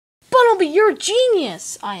Bumblebee, you're a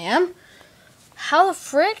genius. I am. How the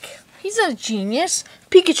frick? He's not a genius.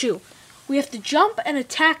 Pikachu, we have to jump and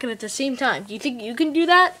attack it at the same time. Do you think you can do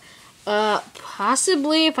that?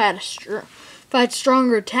 Possibly if I had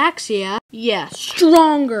stronger attacks, yeah. Yeah,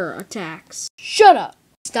 stronger attacks. Shut up.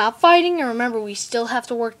 Stop fighting, and remember, we still have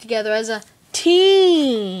to work together as a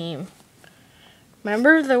team.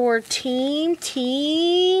 Remember the word team?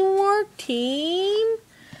 Teamwork? Team?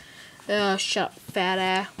 Shut up, fat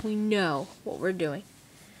ass. We know what we're doing.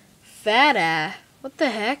 Fat ass? What the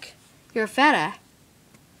heck? You're a fat ass.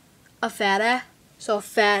 A fat ass? So a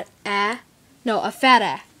fat ass? No, a fat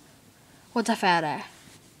ass. What's a fat ass?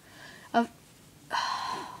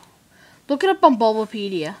 Look it up on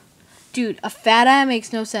Bulbapedia. Dude, a fat ass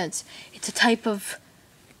makes no sense. It's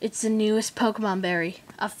the newest Pokemon berry.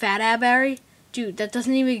 A fat ass berry? Dude, that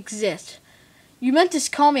doesn't even exist. You meant to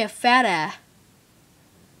call me a fat ass.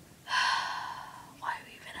 Why are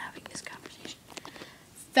we even having this conversation?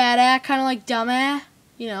 Fat ass, kind of like dumb ass.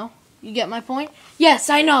 You know, you get my point? Yes,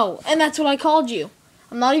 I know, and that's what I called you.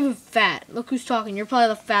 I'm not even fat. Look who's talking. You're probably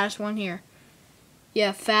the fattest one here.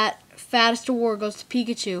 Yeah, fattest award goes to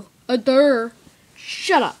Pikachu.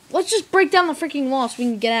 Shut up. Let's just break down the freaking wall so we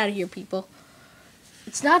can get out of here, people.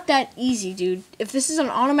 It's not that easy, dude. If this is an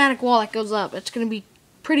automatic wall that goes up, it's going to be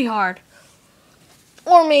pretty hard.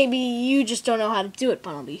 Or maybe you just don't know how to do it,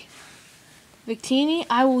 Bumblebee. Victini,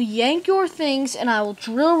 I will yank your things and I will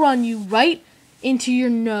drill run you right into your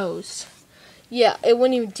nose. Yeah, it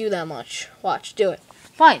wouldn't even do that much. Watch, do it.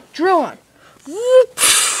 Fine, drill run.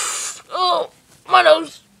 Oh, my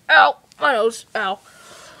nose. Ow, my nose. Ow.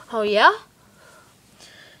 Oh, yeah?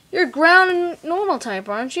 You're ground and normal type,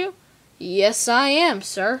 aren't you? Yes, I am,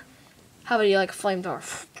 sir. How about you like a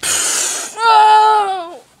flamethrower?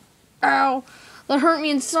 Oh! Ow. That hurt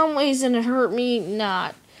me in some ways and it hurt me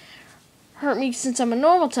not. Hurt me since I'm a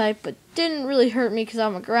normal type, but didn't really hurt me because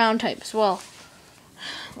I'm a ground type as well.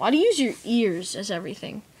 Why do you use your ears as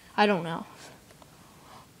everything? I don't know.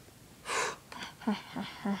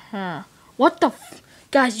 What the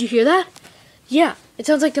Guys, did you hear that? Yeah, it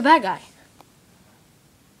sounds like the bad guy.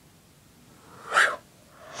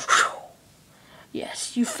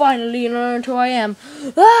 Yes, you finally learned who I am.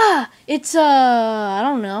 It's, I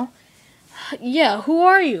don't know. Yeah, who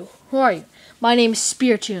are you? Who are you? My name is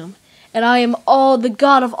Speartomb, and I am the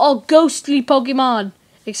god of all ghostly Pokemon,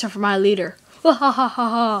 except for my leader. Ha ha ha ha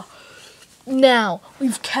ha. Now,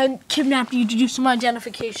 we've kidnapped you to do some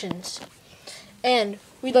identifications. And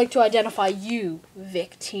we'd like to identify you,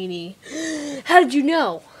 Victini. How did you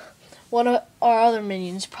know? One of our other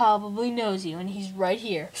minions probably knows you, and he's right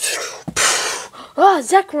here.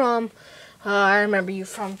 Zekrom. I remember you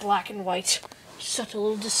from Black and White. Such a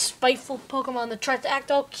little despiteful Pokemon that tried to act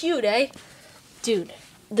all cute, eh? Dude,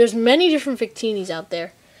 there's many different Victinis out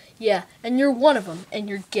there. Yeah, and you're one of them, and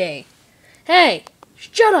you're gay. Hey,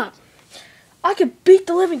 shut up. I could beat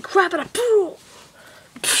the living crap out of...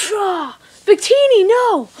 Victini,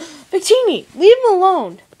 no! Victini, leave him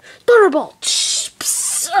alone. Thunderbolt.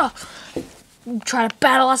 Try to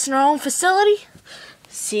battle us in our own facility?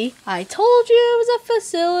 See, I told you it was a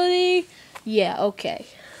facility. Yeah, okay.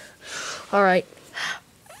 Alright.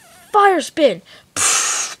 Fire spin.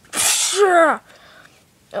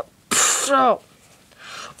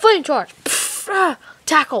 Flame charge.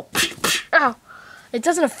 Tackle. It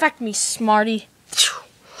doesn't affect me, smarty.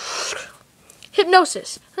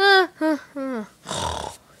 Hypnosis.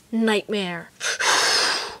 Nightmare.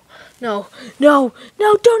 No, don't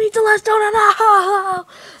eat the last donut.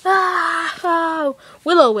 No.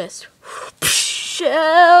 Will-O-Wisp.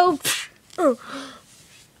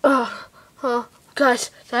 Guys,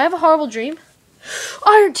 did I have a horrible dream?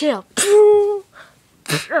 Iron Tail.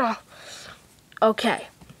 Okay.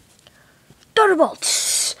 Thunderbolt.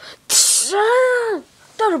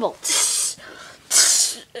 Thunderbolt.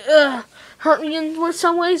 Hurt me in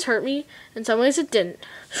some ways, hurt me. In some ways it didn't.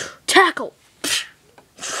 Tackle.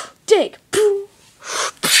 Dig.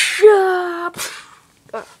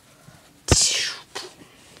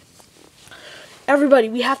 Everybody,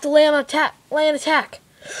 we have to lay an attack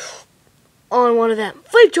on one of them.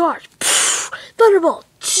 Flame charge. Thunderbolt.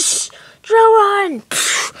 Drill run.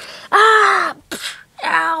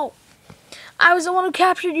 Ow. I was the one who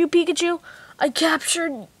captured you, Pikachu. I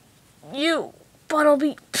captured you,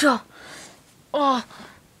 Bumblebee.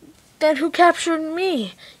 Then who captured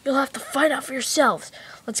me? You'll have to find out for yourselves.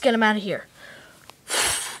 Let's get him out of here.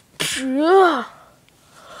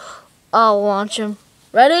 I'll launch him.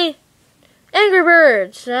 Ready? Angry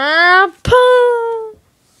Birds.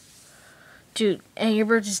 Dude, Angry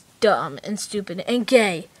Birds is dumb and stupid and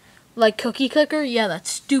gay. Like Cookie Clicker? Yeah, that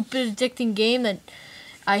stupid addicting game that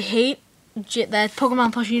I hate that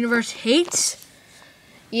Pokemon Plush universe hates.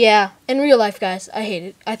 Yeah, in real life, guys, I hate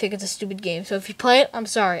it. I think it's a stupid game. So if you play it, I'm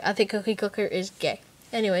sorry. I think Cookie Clicker is gay.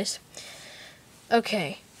 Anyways.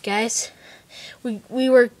 Okay, guys. We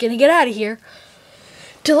were going to get out of here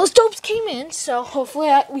till those dopes came in. So hopefully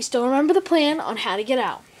we still remember the plan on how to get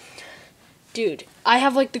out. Dude, I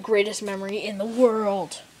have like the greatest memory in the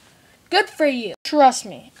world. Good for you. Trust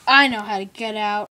me, I know how to get out.